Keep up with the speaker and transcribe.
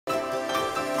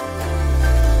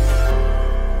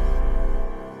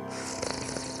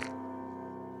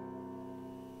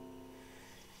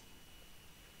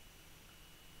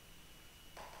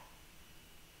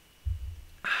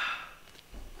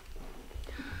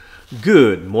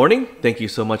Good morning. Thank you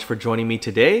so much for joining me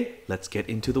today. Let's get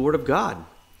into the Word of God.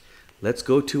 Let's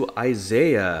go to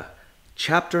Isaiah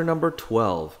chapter number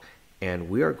 12, and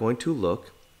we are going to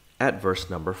look at verse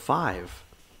number 5.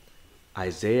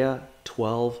 Isaiah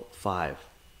 12:5.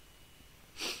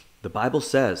 The Bible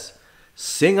says,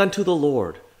 "Sing unto the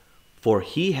Lord, for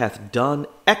he hath done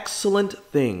excellent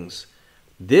things.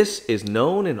 This is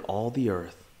known in all the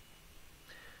earth."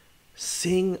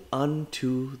 Sing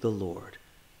unto the Lord,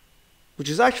 which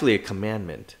is actually a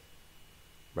commandment,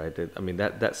 right?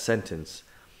 That sentence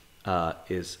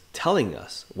is telling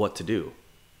us what to do.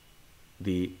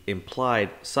 The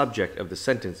implied subject of the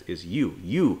sentence is you.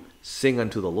 You sing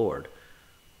unto the Lord.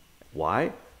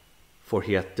 Why? For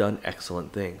he hath done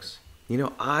excellent things.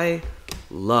 I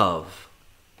love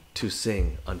to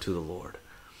sing unto the Lord.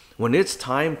 When it's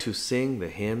time to sing the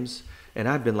hymns, and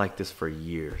I've been like this for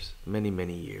years, many,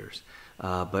 many years,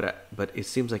 but it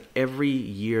seems like every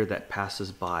year that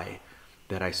passes by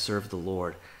that I serve the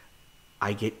Lord,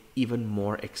 I get even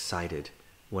more excited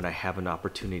when I have an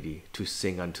opportunity to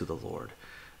sing unto the Lord.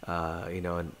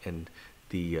 And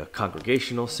the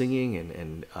congregational singing,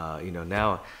 and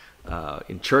now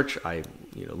in church I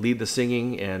lead the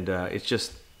singing, and it's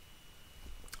just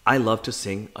I love to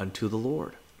sing unto the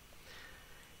Lord.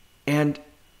 And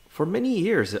for many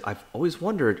years I've always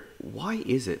wondered, why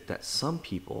is it that some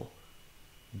people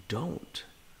don't?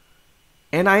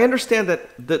 And I understand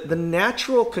that the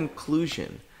natural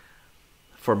conclusion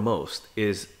for most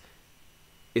is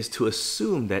to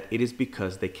assume that it is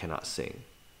because they cannot sing,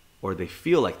 or they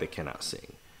feel like they cannot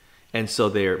sing. And so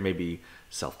they're maybe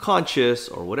self-conscious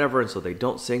or whatever, and so they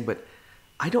don't sing. But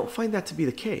I don't find that to be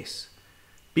the case,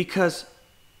 because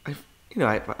I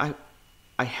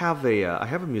have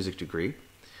a music degree.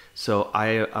 So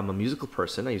I'm a musical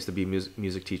person. I used to be a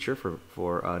music teacher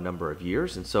for a number of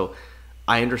years. And so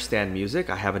I understand music.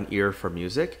 I have an ear for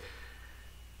music.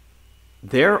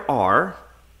 There are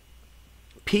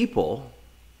people,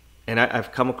 and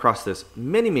I've come across this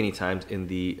many, many times in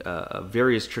the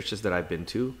various churches that I've been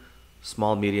to,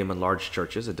 small, medium, and large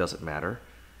churches, it doesn't matter.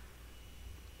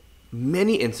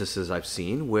 Many instances I've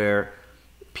seen where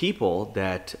people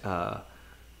that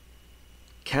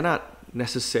cannot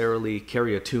necessarily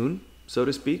carry a tune, so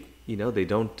to speak. They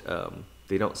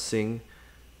don't sing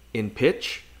in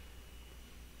pitch,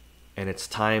 and it's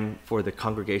time for the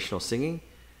congregational singing.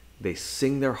 They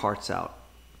sing their hearts out,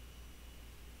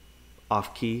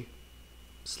 off key,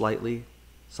 slightly,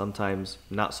 sometimes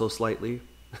not so slightly,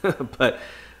 but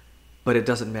it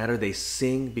doesn't matter. They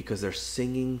sing because they're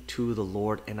singing to the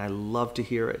Lord, and I love to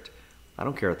hear it. I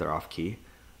don't care if they're off key.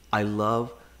 I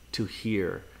love to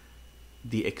hear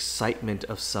the excitement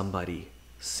of somebody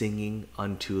singing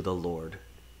unto the Lord.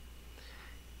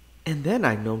 And then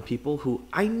I've known people who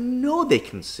I know they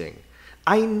can sing.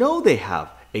 I know they have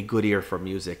a good ear for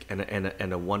music and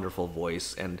a wonderful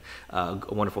voice, and a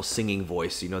wonderful singing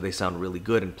voice. They sound really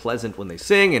good and pleasant when they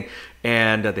sing,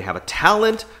 and they have a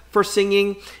talent for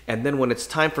singing. And then when it's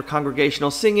time for congregational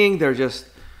singing, they're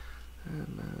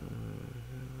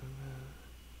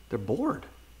bored.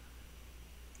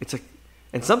 It's like,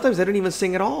 and sometimes they don't even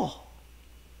sing at all.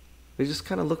 They just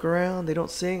kind of look around, they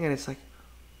don't sing, and it's like,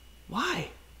 why?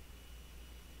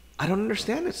 I don't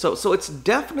understand it. So it's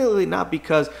definitely not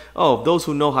because, those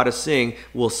who know how to sing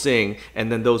will sing, and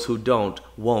then those who don't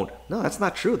won't. No, that's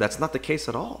not true. That's not the case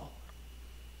at all.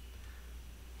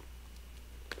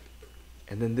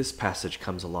 And then this passage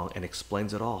comes along and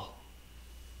explains it all.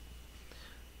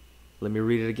 Let me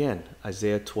read it again.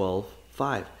 Isaiah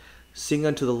 12:5. Sing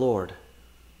unto the Lord.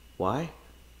 Why?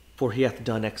 For he hath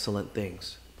done excellent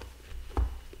things.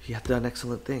 He hath done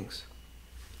excellent things.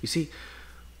 You see,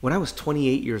 when I was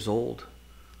 28 years old,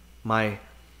 my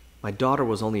daughter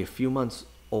was only a few months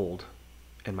old,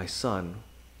 and my son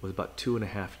was about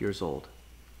 2.5 years old.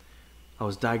 I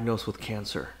was diagnosed with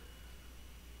cancer.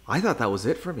 I thought that was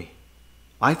it for me.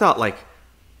 I thought,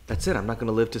 that's it. I'm not going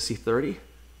to live to see 30.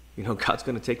 God's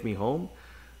going to take me home.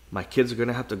 My kids are going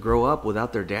to have to grow up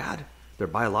without their dad, their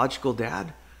biological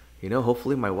dad.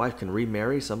 Hopefully my wife can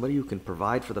remarry somebody who can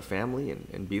provide for the family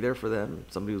and be there for them.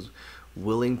 Somebody who's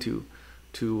willing to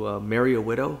marry a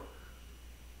widow.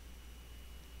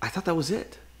 I thought that was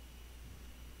it.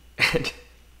 And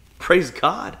praise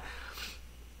God.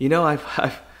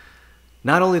 I've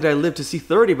not only did I live to see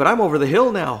 30, but I'm over the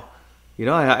hill now.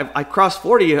 I crossed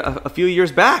 40 a few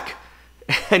years back.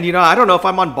 And, I don't know if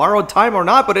I'm on borrowed time or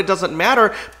not, but it doesn't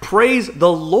matter. Praise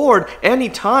the Lord.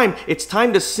 Anytime it's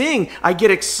time to sing, I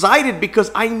get excited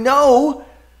because I know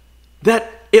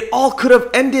that it all could have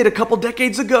ended a couple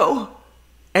decades ago,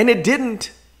 and it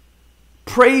didn't.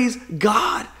 Praise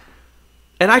God.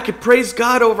 And I could praise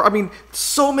God over,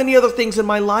 so many other things in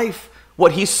my life.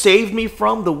 What he saved me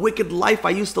from, the wicked life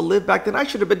I used to live back then, I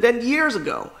should have been dead years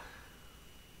ago.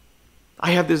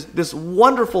 I have this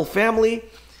wonderful family.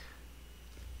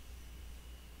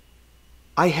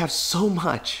 I have so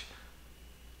much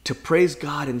to praise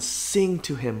God and sing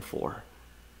to him for.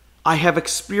 I have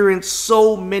experienced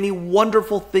so many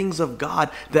wonderful things of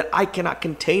God that I cannot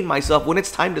contain myself. When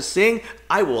it's time to sing,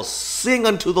 I will sing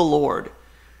unto the Lord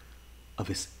of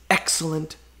his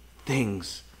excellent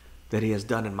things that he has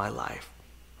done in my life.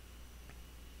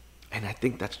 And I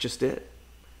think that's just it.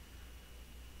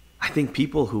 I think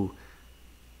people who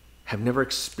have never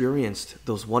experienced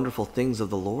those wonderful things of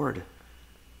the Lord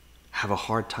have a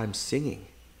hard time singing.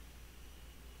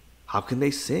 How can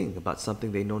they sing about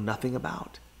something they know nothing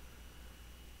about?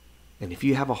 And if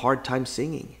you have a hard time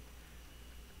singing,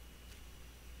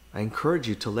 I encourage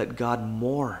you to let God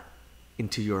more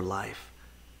into your life.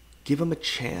 Give him a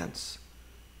chance.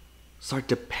 Start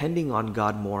depending on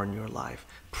God more in your life.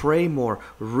 Pray more.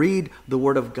 Read the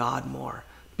Word of God more.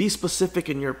 Be specific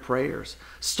in your prayers.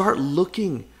 Start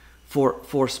looking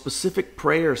for specific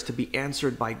prayers to be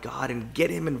answered by God, and get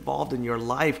him involved in your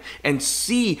life and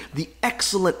see the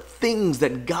excellent things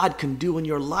that God can do in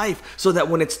your life, so that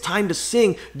when it's time to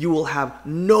sing, you will have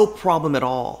no problem at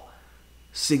all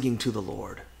singing to the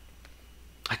Lord.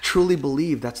 I truly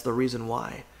believe that's the reason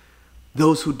why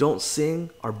those who don't sing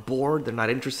are bored, they're not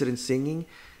interested in singing,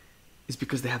 is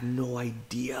because they have no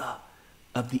idea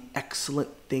of the excellent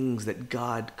things that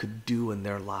God could do in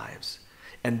their lives.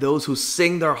 And those who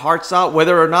sing their hearts out,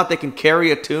 whether or not they can carry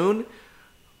a tune,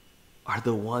 are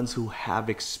the ones who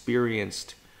have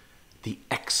experienced the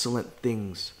excellent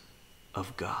things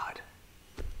of God.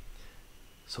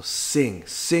 So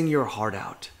sing your heart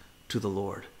out to the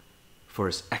Lord for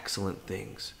his excellent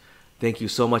things. Thank you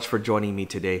so much for joining me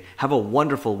today. Have a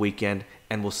wonderful weekend,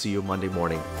 and we'll see you Monday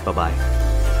morning. Bye-bye.